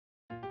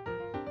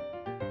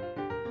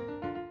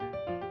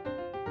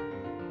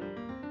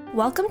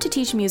Welcome to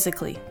Teach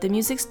Musically, the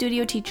music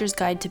studio teacher's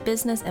guide to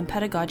business and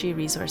pedagogy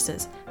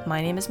resources.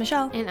 My name is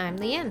Michelle. And I'm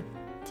Leanne.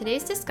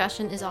 Today's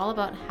discussion is all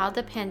about how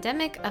the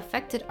pandemic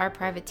affected our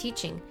private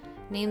teaching,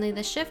 namely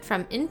the shift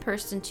from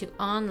in-person to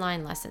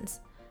online lessons.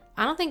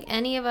 I don't think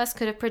any of us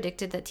could have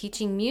predicted that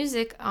teaching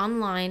music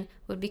online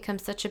would become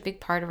such a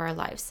big part of our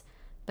lives.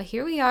 But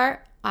here we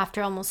are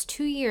after almost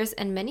 2 years,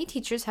 and many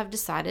teachers have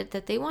decided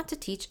that they want to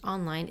teach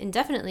online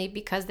indefinitely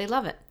because they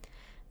love it.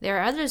 There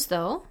are others,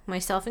 though,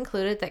 myself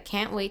included, that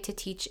can't wait to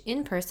teach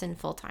in person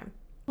full-time.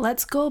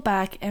 Let's go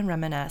back and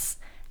reminisce.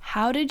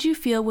 How did you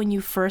feel when you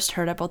first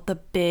heard about the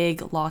big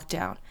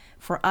lockdown?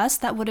 For us,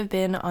 that would have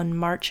been on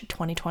March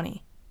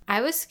 2020.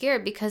 I was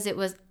scared because it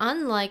was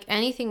unlike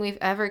anything we've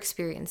ever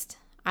experienced.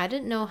 I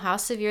didn't know how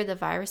severe the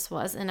virus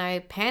was, and I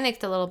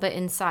panicked a little bit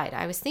inside.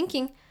 I was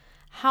thinking,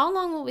 how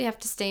long will we have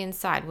to stay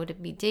inside? Would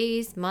it be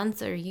days,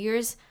 months, or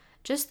years?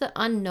 Just the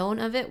unknown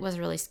of it was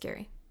really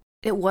scary.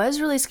 It was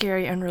really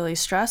scary and really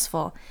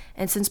stressful.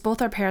 And since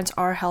both our parents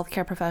are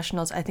healthcare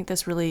professionals, I think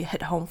this really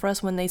hit home for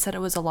us when they said it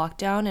was a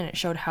lockdown and it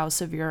showed how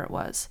severe it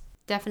was.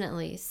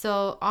 Definitely.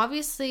 So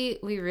obviously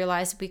we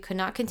realized we could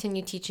not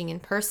continue teaching in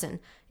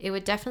person. It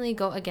would definitely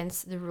go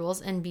against the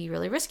rules and be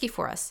really risky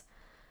for us.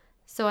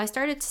 So I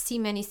started to see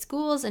many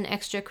schools and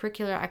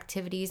extracurricular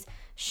activities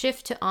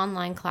shift to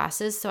online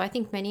classes, so I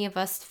think many of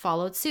us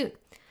followed suit.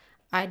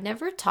 I'd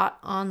never taught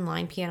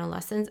online piano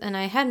lessons, and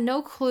I had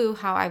no clue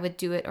how I would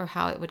do it or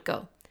how it would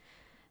go.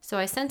 So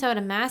I sent out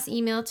a mass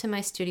email to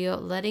my studio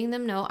letting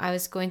them know I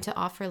was going to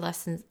offer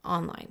lessons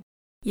online.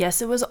 Yes,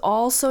 it was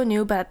all so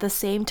new, but at the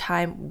same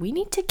time, we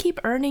need to keep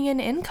earning an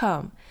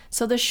income.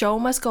 So the show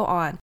must go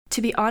on.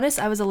 To be honest,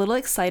 I was a little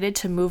excited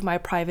to move my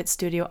private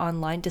studio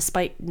online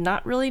despite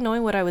not really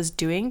knowing what I was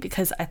doing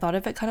because I thought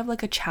of it kind of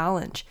like a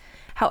challenge.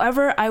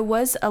 However, I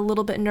was a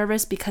little bit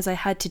nervous because I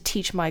had to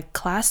teach my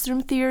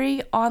classroom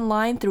theory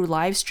online through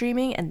live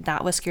streaming, and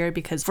that was scary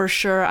because for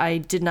sure I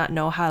did not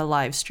know how to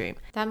live stream.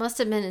 That must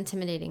have been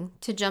intimidating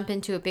to jump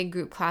into a big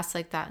group class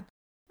like that.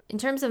 In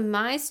terms of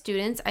my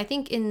students, I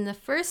think in the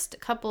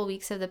first couple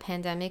weeks of the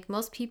pandemic,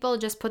 most people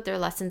just put their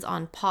lessons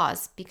on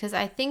pause because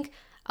I think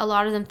a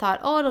lot of them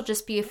thought, oh, it'll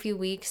just be a few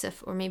weeks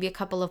or maybe a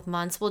couple of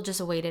months. We'll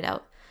just wait it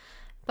out.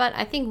 But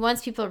I think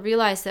once people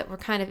realized that we're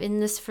kind of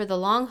in this for the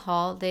long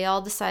haul, they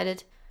all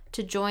decided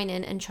to join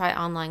in and try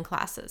online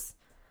classes.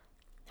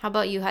 How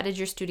about you? How did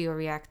your studio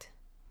react?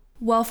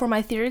 Well, for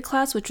my theory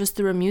class, which was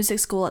through a music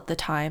school at the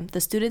time,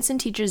 the students and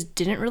teachers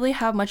didn't really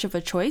have much of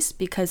a choice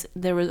because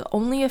there was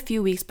only a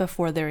few weeks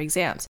before their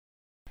exams.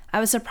 I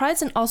was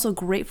surprised and also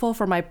grateful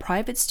for my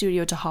private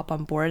studio to hop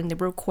on board, and they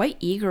were quite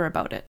eager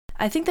about it.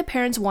 I think the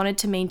parents wanted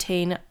to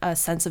maintain a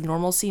sense of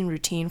normalcy and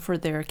routine for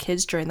their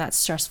kids during that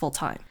stressful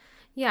time.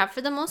 Yeah,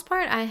 for the most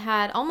part, I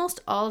had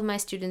almost all of my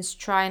students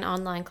try an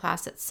online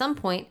class at some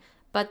point,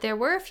 but there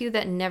were a few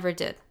that never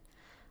did.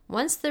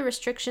 Once the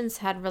restrictions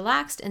had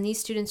relaxed and these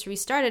students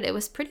restarted, it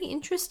was pretty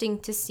interesting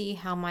to see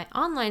how my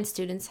online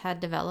students had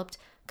developed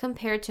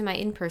compared to my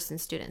in-person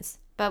students.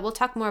 But we'll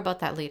talk more about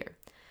that later.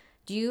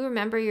 Do you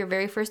remember your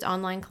very first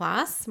online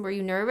class? Were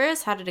you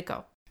nervous? How did it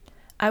go?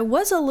 I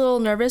was a little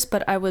nervous,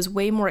 but I was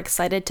way more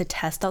excited to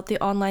test out the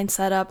online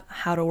setup,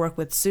 how to work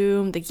with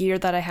Zoom, the gear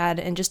that I had,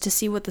 and just to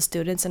see what the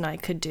students and I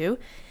could do.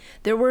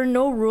 There were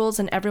no rules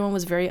and everyone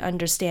was very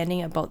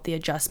understanding about the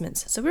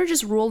adjustments, so we were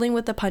just rolling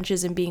with the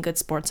punches and being good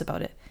sports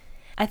about it.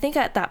 I think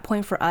at that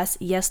point for us,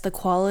 yes, the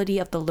quality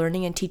of the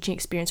learning and teaching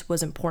experience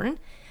was important,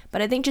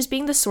 but I think just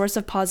being the source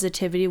of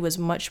positivity was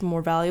much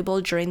more valuable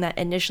during that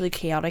initially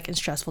chaotic and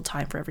stressful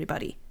time for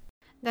everybody.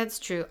 That's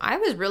true. I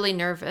was really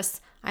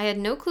nervous. I had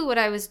no clue what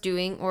I was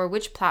doing or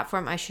which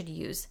platform I should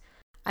use.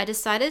 I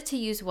decided to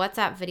use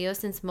WhatsApp video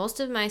since most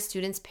of my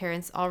students'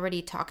 parents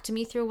already talk to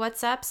me through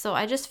WhatsApp, so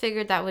I just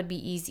figured that would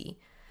be easy.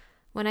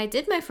 When I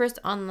did my first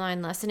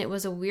online lesson, it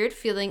was a weird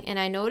feeling and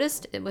I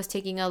noticed it was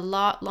taking a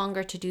lot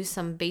longer to do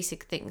some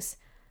basic things.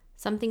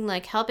 Something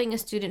like helping a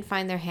student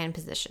find their hand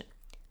position.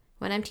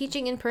 When I'm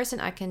teaching in person,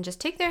 I can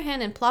just take their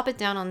hand and plop it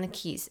down on the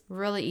keys.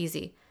 Really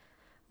easy.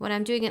 When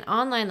I'm doing an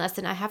online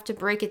lesson, I have to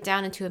break it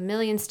down into a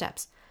million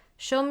steps.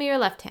 Show me your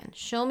left hand.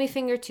 Show me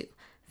finger 2.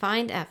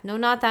 Find F. No,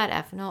 not that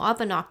F. No, up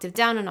an octave,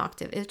 down an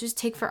octave. It would just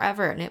take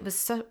forever, and it was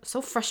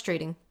so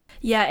frustrating.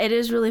 Yeah, it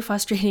is really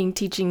frustrating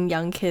teaching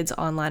young kids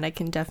online. I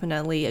can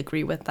definitely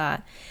agree with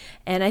that.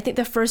 And I think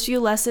the first few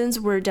lessons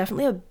were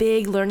definitely a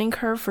big learning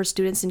curve for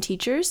students and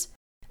teachers,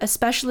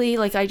 especially,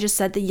 like I just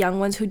said, the young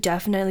ones who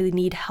definitely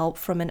need help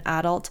from an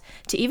adult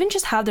to even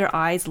just have their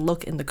eyes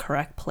look in the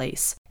correct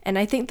place. And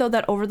I think, though,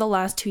 that over the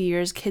last 2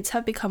 years, kids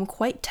have become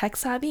quite tech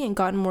savvy and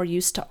gotten more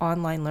used to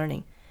online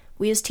learning.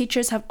 We as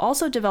teachers have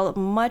also developed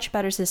much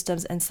better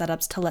systems and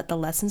setups to let the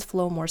lessons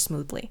flow more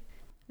smoothly.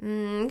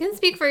 You can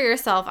speak for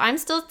yourself. I'm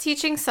still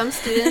teaching some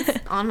students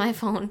on my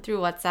phone through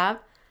WhatsApp.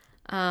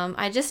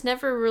 I just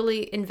never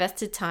really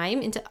invested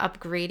time into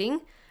upgrading.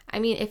 I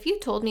mean, if you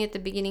told me at the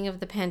beginning of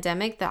the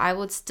pandemic that I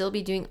would still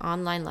be doing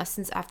online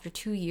lessons after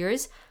 2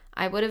 years,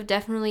 I would have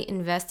definitely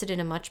invested in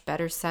a much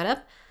better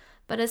setup.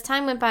 But as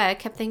time went by, I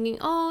kept thinking,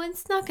 oh,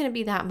 it's not going to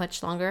be that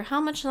much longer. How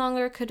much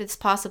longer could this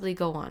possibly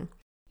go on?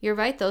 You're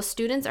right, though,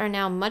 students are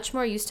now much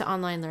more used to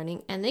online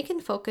learning and they can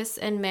focus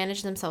and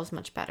manage themselves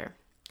much better.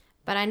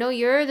 But I know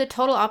you're the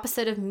total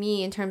opposite of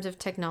me in terms of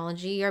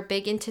technology. You're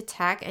big into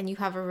tech and you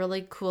have a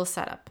really cool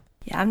setup.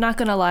 Yeah, I'm not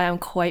gonna lie, I'm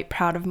quite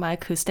proud of my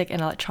acoustic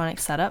and electronic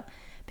setup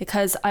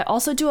because I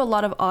also do a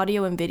lot of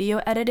audio and video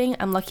editing.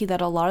 I'm lucky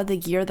that a lot of the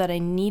gear that I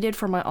needed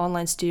for my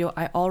online studio,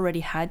 I already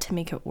had to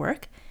make it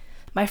work.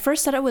 My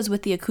first setup was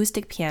with the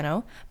acoustic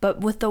piano,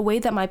 but with the way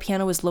that my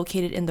piano was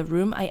located in the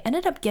room, I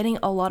ended up getting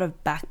a lot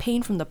of back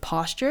pain from the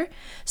posture,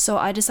 so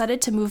I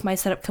decided to move my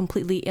setup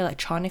completely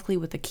electronically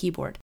with a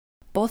keyboard.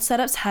 Both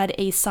setups had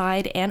a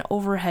side and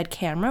overhead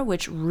camera,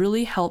 which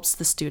really helps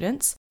the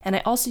students, and I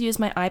also use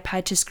my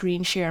iPad to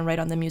screen share and write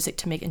on the music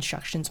to make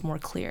instructions more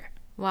clear.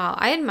 Wow,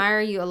 I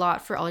admire you a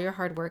lot for all your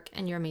hard work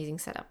and your amazing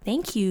setup.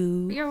 Thank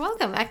you. You're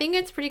welcome. I think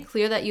it's pretty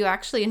clear that you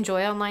actually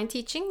enjoy online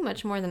teaching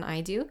much more than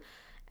I do.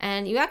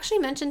 And you actually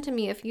mentioned to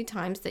me a few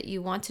times that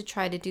you want to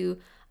try to do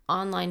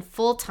online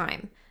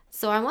full-time.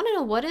 So I want to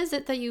know, what is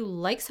it that you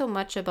like so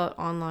much about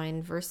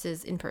online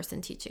versus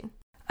in-person teaching?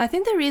 I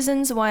think the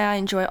reasons why I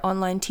enjoy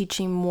online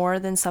teaching more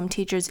than some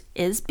teachers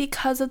is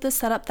because of the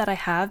setup that I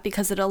have,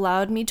 because it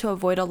allowed me to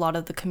avoid a lot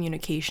of the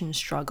communication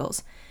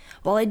struggles.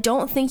 While I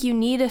don't think you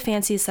need a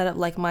fancy setup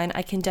like mine,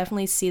 I can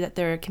definitely see that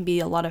there can be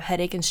a lot of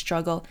headache and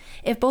struggle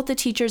if both the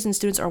teachers and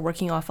students are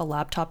working off a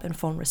laptop and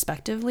phone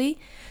respectively.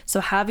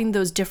 So having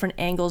those different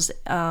angles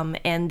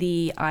and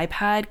the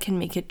iPad can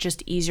make it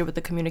just easier with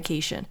the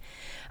communication.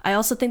 I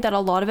also think that a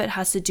lot of it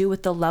has to do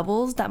with the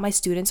levels that my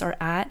students are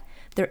at,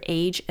 their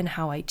age, and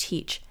how I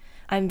teach.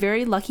 I'm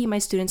very lucky my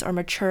students are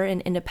mature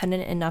and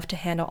independent enough to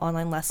handle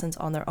online lessons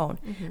on their own.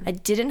 I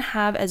didn't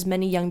have as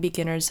many young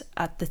beginners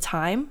at the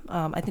time.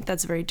 I think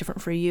that's very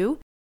different for you.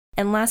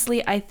 And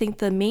lastly, I think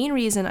the main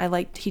reason I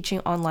like teaching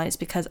online is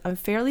because I'm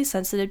fairly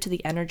sensitive to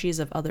the energies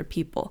of other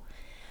people.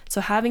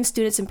 So having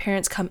students and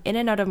parents come in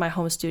and out of my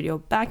home studio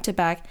back to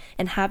back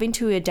and having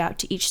to adapt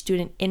to each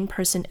student in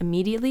person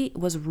immediately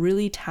was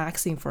really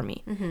taxing for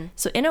me.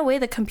 So in a way,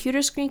 the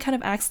computer screen kind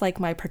of acts like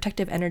my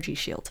protective energy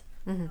shield.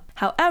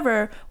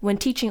 However, when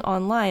teaching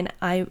online,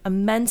 I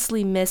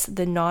immensely miss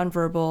the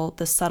nonverbal,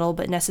 the subtle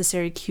but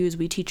necessary cues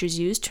we teachers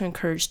use to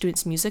encourage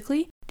students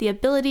musically, the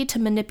ability to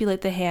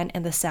manipulate the hand,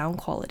 and the sound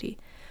quality.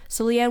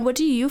 So Leanne, what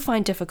do you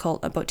find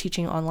difficult about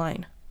teaching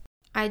online?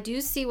 I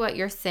do see what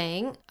you're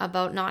saying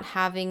about not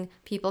having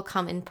people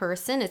come in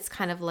person. It's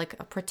kind of like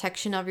a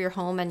protection of your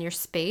home and your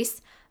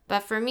space.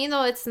 But for me,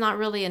 though, it's not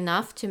really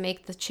enough to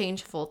make the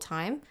change full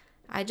time.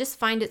 I just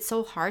find it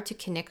so hard to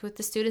connect with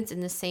the students in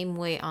the same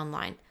way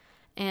online.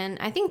 And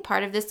I think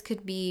part of this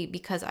could be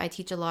because I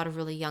teach a lot of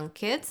really young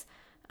kids,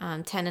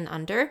 10 and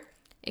under.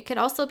 It could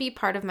also be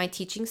part of my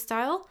teaching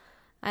style.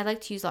 I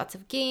like to use lots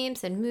of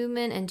games and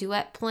movement and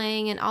duet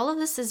playing, and all of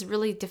this is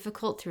really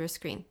difficult through a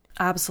screen.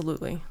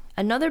 Absolutely.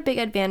 Another big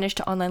advantage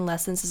to online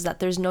lessons is that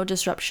there's no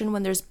disruption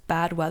when there's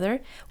bad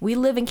weather. We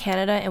live in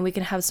Canada and we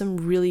can have some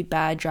really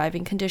bad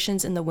driving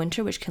conditions in the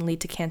winter, which can lead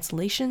to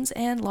cancellations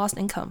and lost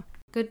income.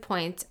 Good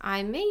point.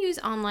 I may use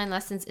online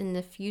lessons in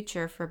the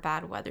future for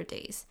bad weather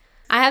days.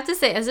 I have to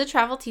say, as a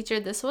travel teacher,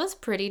 this was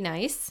pretty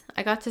nice.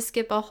 I got to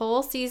skip a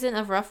whole season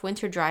of rough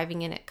winter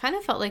driving and it kind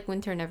of felt like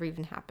winter never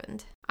even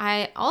happened.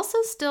 I also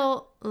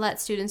still let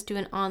students do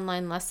an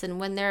online lesson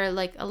when they're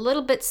like a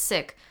little bit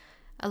sick,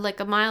 like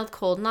a mild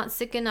cold, not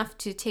sick enough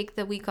to take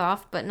the week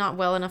off, but not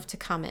well enough to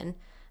come in.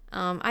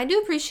 I do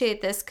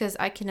appreciate this because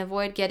I can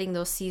avoid getting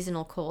those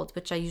seasonal colds,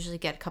 which I usually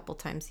get a couple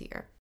times a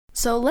year.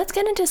 So let's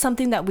get into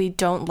something that we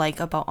don't like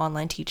about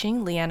online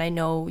teaching. Leanne, I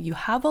know you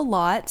have a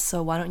lot,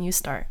 so why don't you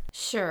start?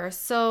 Sure.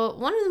 So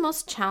one of the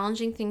most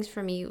challenging things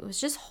for me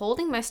was just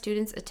holding my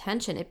students'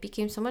 attention. It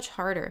became so much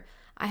harder.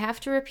 I have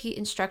to repeat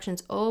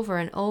instructions over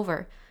and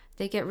over.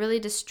 They get really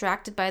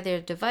distracted by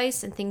their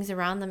device and things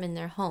around them in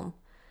their home.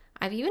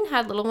 I've even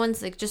had little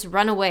ones like just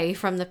run away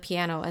from the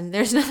piano and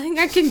there's nothing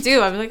I can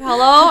do. I'm like,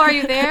 hello, are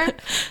you there?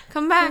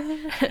 Come back.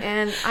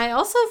 And I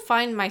also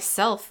find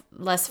myself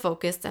less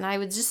focused and I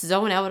would just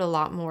zone out a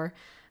lot more.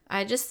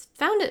 I just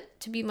found it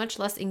to be much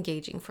less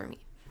engaging for me.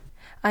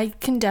 I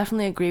can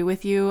definitely agree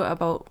with you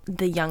about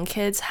the young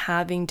kids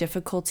having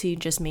difficulty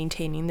just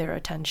maintaining their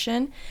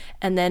attention.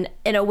 And then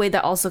in a way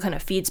that also kind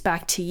of feeds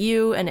back to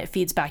you and it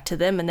feeds back to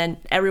them. And then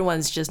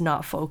everyone's just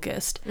not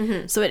focused.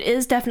 So it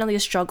is definitely a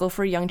struggle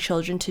for young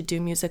children to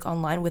do music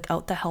online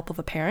without the help of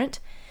a parent.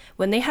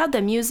 When they have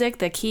the music,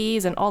 the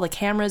keys, and all the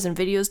cameras and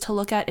videos to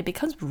look at, it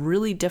becomes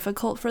really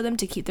difficult for them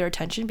to keep their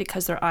attention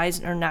because their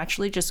eyes are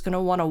naturally just going to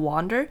want to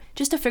wander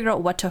just to figure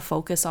out what to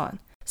focus on.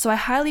 So I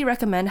highly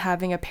recommend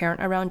having a parent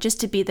around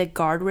just to be the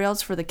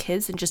guardrails for the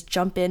kids and just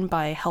jump in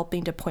by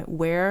helping to point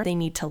where they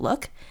need to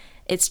look.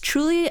 It's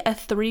truly a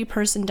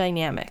 3-person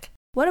dynamic.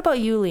 What about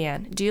you,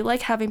 Leanne? Do you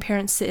like having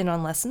parents sit in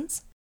on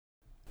lessons?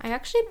 I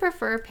actually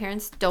prefer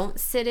parents don't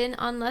sit in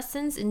on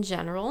lessons in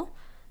general.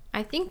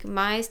 I think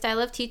my style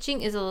of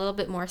teaching is a little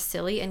bit more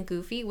silly and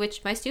goofy,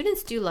 which my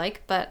students do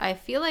like, but I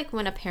feel like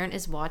when a parent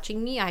is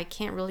watching me, I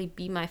can't really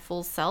be my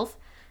full self.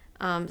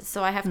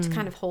 So I have to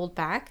kind of hold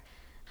back.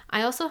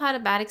 I also had a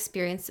bad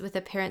experience with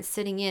a parent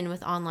sitting in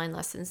with online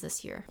lessons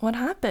this year. What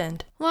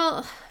happened?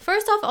 Well,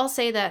 first off, I'll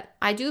say that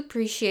I do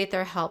appreciate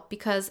their help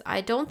because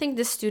I don't think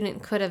this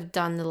student could have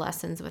done the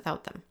lessons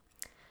without them.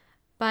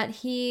 But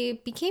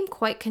he became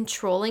quite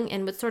controlling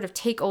and would sort of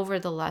take over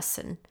the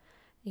lesson.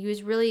 He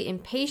was really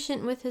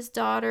impatient with his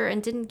daughter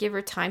and didn't give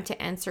her time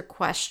to answer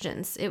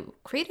questions. It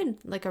created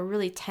like a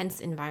really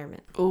tense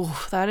environment.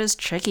 Oh, that is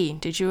tricky.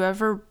 Did you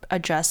ever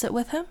address it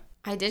with him?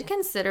 I did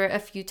consider it a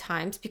few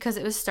times because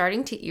it was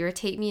starting to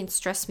irritate me and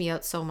stress me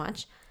out so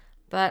much,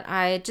 but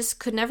I just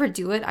could never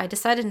do it. I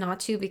decided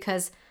not to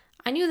because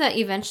I knew that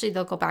eventually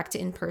they'll go back to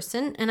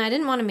in-person and I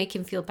didn't want to make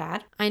him feel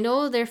bad. I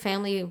know their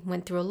family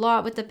went through a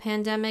lot with the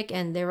pandemic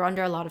and they were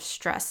under a lot of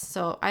stress,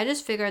 so I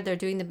just figured they're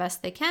doing the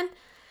best they can,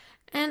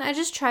 and I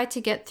just tried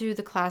to get through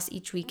the class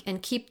each week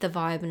and keep the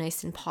vibe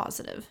nice and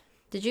positive.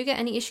 Did you get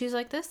any issues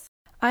like this?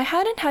 I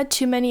hadn't had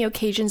too many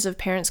occasions of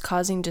parents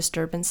causing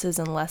disturbances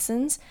in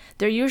lessons.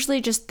 They're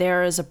usually just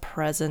there as a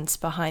presence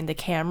behind the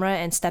camera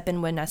and step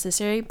in when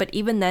necessary, but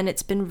even then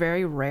it's been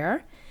very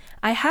rare.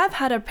 I have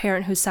had a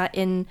parent who sat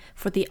in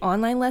for the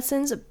online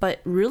lessons,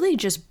 but really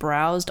just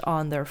browsed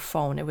on their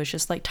phone. It was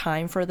just like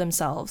time for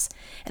themselves.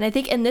 And I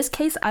think in this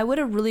case, I would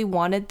have really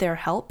wanted their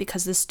help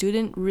because the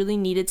student really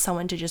needed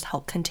someone to just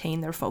help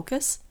contain their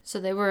focus. So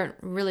they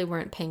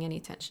weren't paying any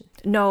attention.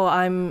 No,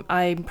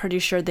 I'm pretty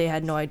sure they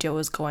had no idea what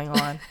was going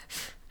on.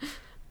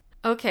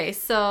 Okay,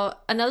 so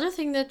another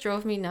thing that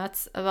drove me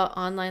nuts about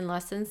online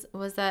lessons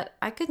was that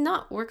I could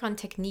not work on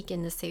technique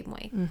in the same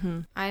way.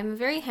 I'm a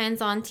very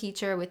hands-on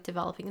teacher with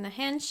developing the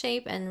hand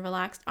shape and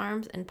relaxed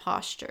arms and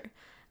posture.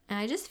 And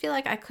I just feel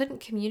like I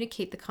couldn't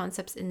communicate the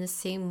concepts in the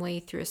same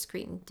way through a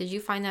screen. Did you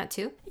find that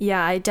too?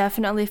 Yeah, I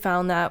definitely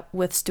found that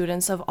with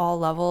students of all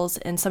levels.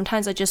 And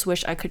sometimes I just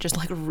wish I could just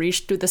like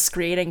reach through the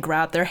screen and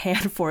grab their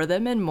hand for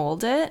them and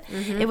mold it.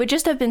 It would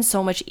just have been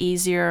so much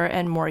easier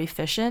and more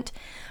efficient.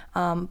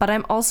 But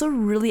I'm also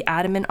really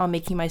adamant on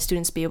making my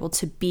students be able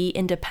to be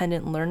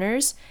independent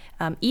learners,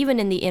 even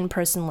in the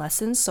in-person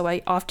lessons. So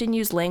I often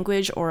use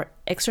language or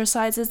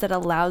exercises that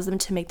allows them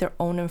to make their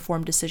own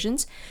informed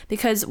decisions,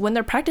 because when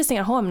they're practicing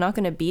at home, I'm not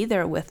going to be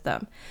there with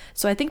them.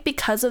 So I think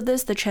because of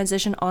this, the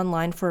transition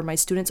online for my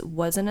students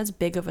wasn't as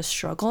big of a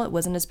struggle. It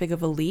wasn't as big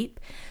of a leap.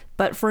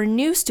 But for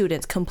new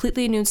students,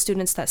 completely new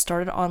students that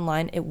started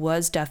online, it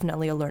was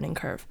definitely a learning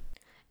curve.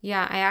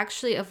 Yeah, I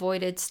actually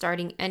avoided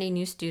starting any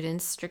new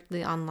students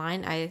strictly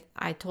online.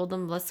 I told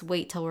them, let's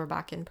wait till we're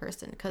back in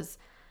person because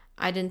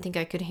I didn't think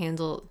I could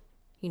handle,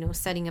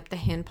 setting up the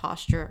hand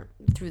posture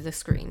through the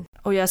screen.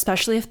 Oh yeah,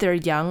 especially if they're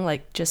young,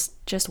 like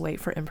just wait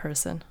for in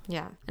person.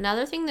 Yeah.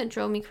 Another thing that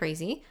drove me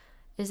crazy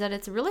is that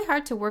it's really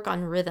hard to work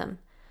on rhythm.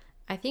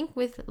 I think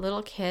with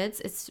little kids,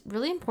 it's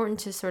really important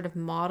to sort of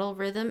model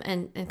rhythm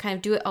and kind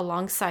of do it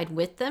alongside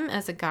with them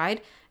as a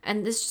guide.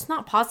 And it's just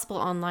not possible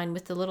online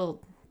with the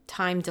little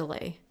time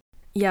delay.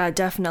 Yeah,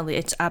 definitely.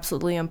 It's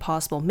absolutely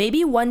impossible.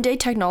 Maybe one day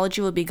technology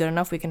will be good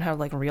enough we can have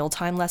like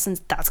real-time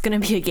lessons. That's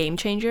going to be a game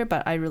changer,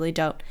 but I really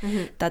doubt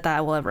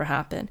that will ever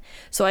happen.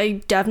 So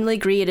I definitely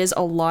agree it is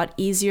a lot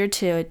easier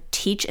to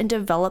teach and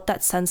develop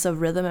that sense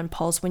of rhythm and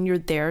pulse when you're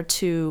there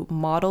to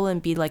model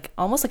and be like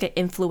almost like an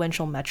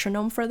influential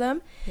metronome for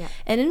them. Yeah.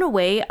 And in a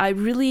way, I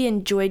really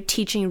enjoyed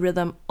teaching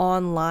rhythm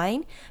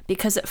online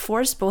because it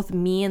forced both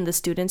me and the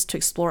students to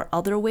explore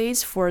other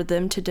ways for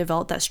them to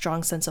develop that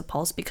strong sense of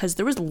pulse, because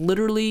there was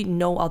literally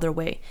no other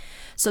way.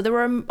 So there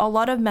were a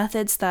lot of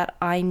methods that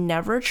I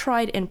never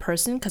tried in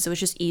person because it was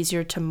just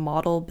easier to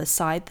model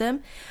beside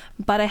them.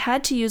 But I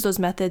had to use those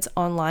methods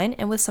online,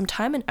 and with some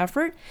time and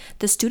effort,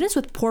 the students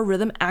with poor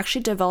rhythm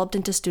actually developed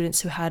into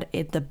students who had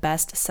the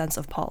best sense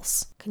of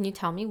pulse. Can you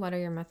tell me what are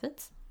your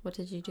methods? What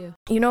did you do?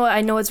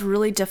 I know it's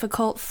really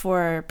difficult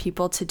for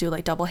people to do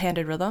like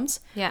double-handed rhythms,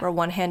 where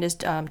one hand is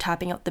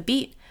tapping out the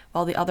beat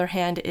while the other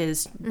hand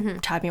is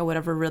tapping out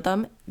whatever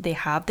rhythm they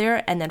have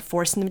there, and then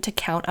forcing them to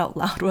count out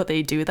loud while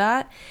they do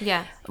that.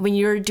 Yeah. When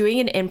you're doing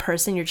it in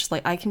person, you're just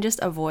like, I can just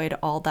avoid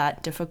all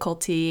that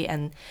difficulty.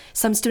 And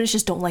some students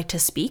just don't like to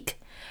speak.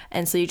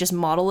 And so you just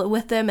model it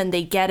with them and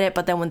they get it,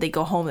 but then when they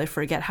go home, they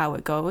forget how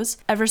it goes.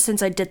 Ever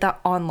since I did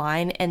that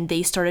online and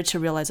they started to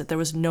realize that there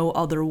was no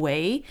other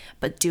way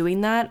but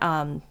doing that,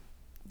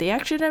 they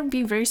actually ended up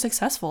being very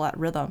successful at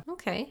rhythm.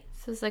 Okay.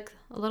 So it's like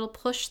a little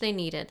push they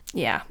needed.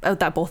 Yeah,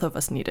 that both of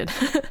us needed.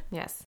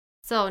 Yes.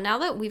 So now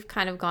that we've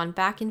kind of gone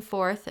back and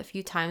forth a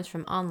few times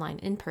from online,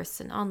 in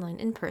person,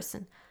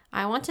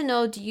 I want to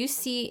know, do you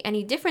see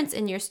any difference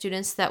in your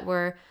students that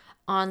were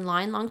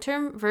online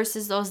long-term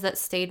versus those that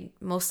stayed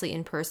mostly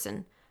in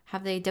person?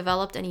 Have they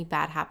developed any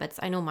bad habits?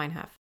 I know mine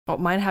have. Oh,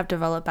 mine have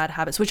developed bad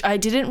habits, which I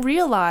didn't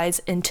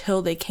realize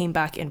until they came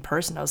back in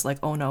person. I was like,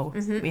 oh no,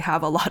 we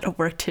have a lot of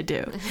work to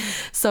do.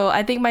 So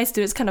I think my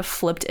students kind of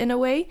flipped in a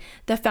way.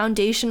 The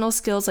foundational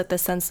skills like the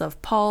sense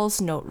of pulse,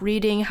 note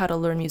reading, how to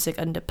learn music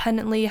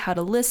independently, how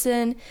to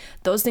listen,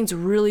 those things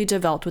really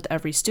developed with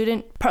every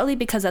student, partly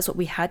because that's what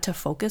we had to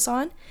focus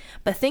on.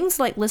 But things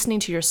like listening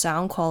to your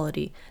sound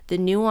quality, the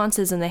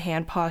nuances in the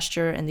hand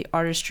posture and the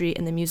artistry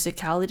and the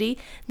musicality,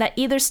 that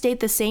either stayed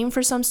the same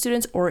for some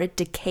students or it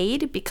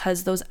decayed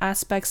because those those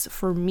aspects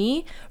for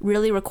me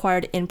really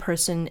required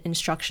in-person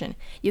instruction.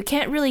 You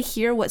can't really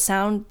hear what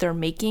sound they're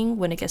making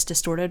when it gets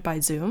distorted by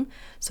Zoom,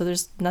 so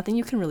there's nothing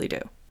you can really do.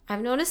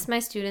 I've noticed my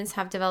students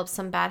have developed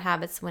some bad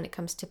habits when it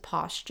comes to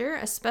posture,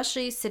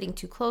 especially sitting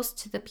too close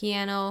to the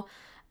piano,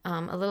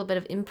 a little bit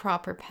of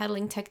improper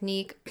pedaling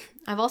technique.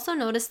 I've also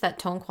noticed that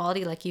tone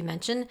quality, like you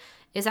mentioned,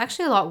 is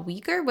actually a lot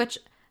weaker, which,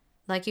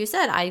 like you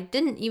said, I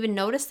didn't even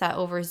notice that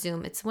over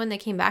Zoom. It's when they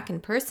came back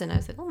in person, I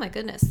was like, oh my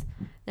goodness,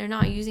 they're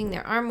not using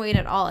their arm weight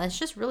at all. And it's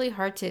just really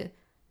hard to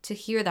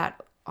hear that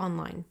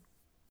online.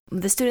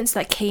 The students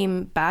that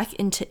came back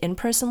into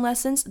in-person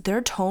lessons,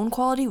 their tone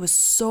quality was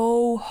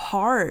so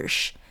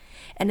harsh.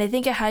 And I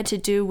think it had to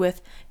do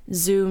with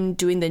Zoom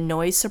doing the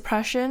noise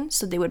suppression,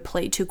 so they would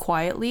play too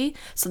quietly.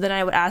 So then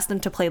I would ask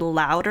them to play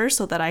louder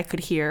so that I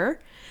could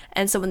hear.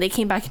 And so when they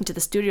came back into the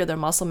studio, their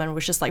muscle memory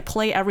was just like,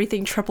 play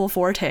everything triple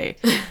forte.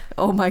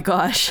 Oh my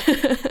gosh.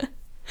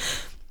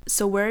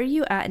 So where are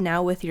you at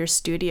now with your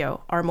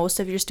studio? Are most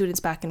of your students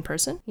back in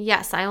person?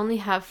 Yes, I only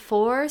have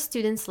 4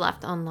 students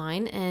left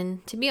online.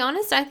 And to be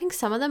honest, I think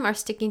some of them are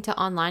sticking to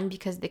online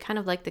because they kind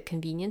of like the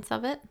convenience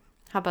of it.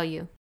 How about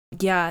you?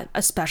 Yeah,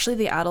 especially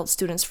the adult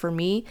students for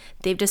me,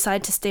 they've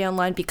decided to stay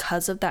online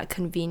because of that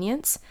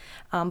convenience.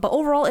 But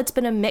overall, it's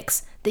been a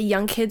mix. The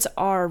young kids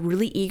are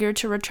really eager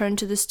to return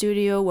to the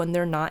studio when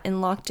they're not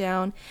in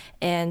lockdown,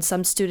 and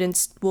some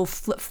students will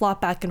flip-flop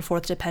back and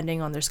forth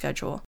depending on their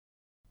schedule.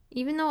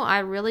 Even though I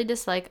really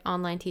dislike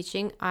online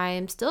teaching, I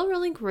am still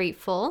really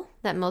grateful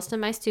that most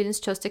of my students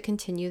chose to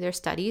continue their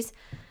studies.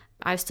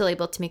 I was still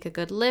able to make a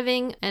good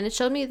living, and it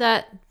showed me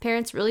that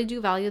parents really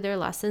do value their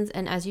lessons,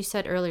 and as you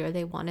said earlier,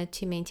 they wanted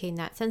to maintain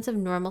that sense of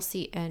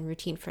normalcy and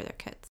routine for their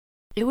kids.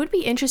 It would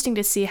be interesting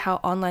to see how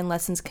online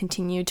lessons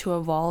continue to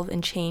evolve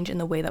and change in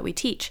the way that we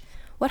teach.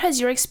 What has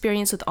your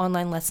experience with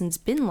online lessons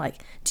been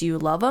like? Do you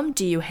love them?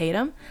 Do you hate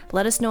them?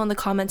 Let us know in the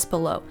comments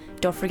below.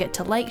 Don't forget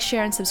to like,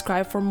 share, and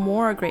subscribe for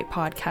more great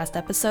podcast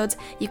episodes.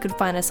 You can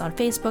find us on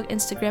Facebook,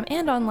 Instagram,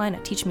 and online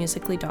at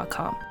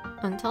teachmusically.com.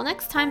 Until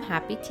next time,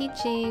 happy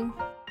teaching!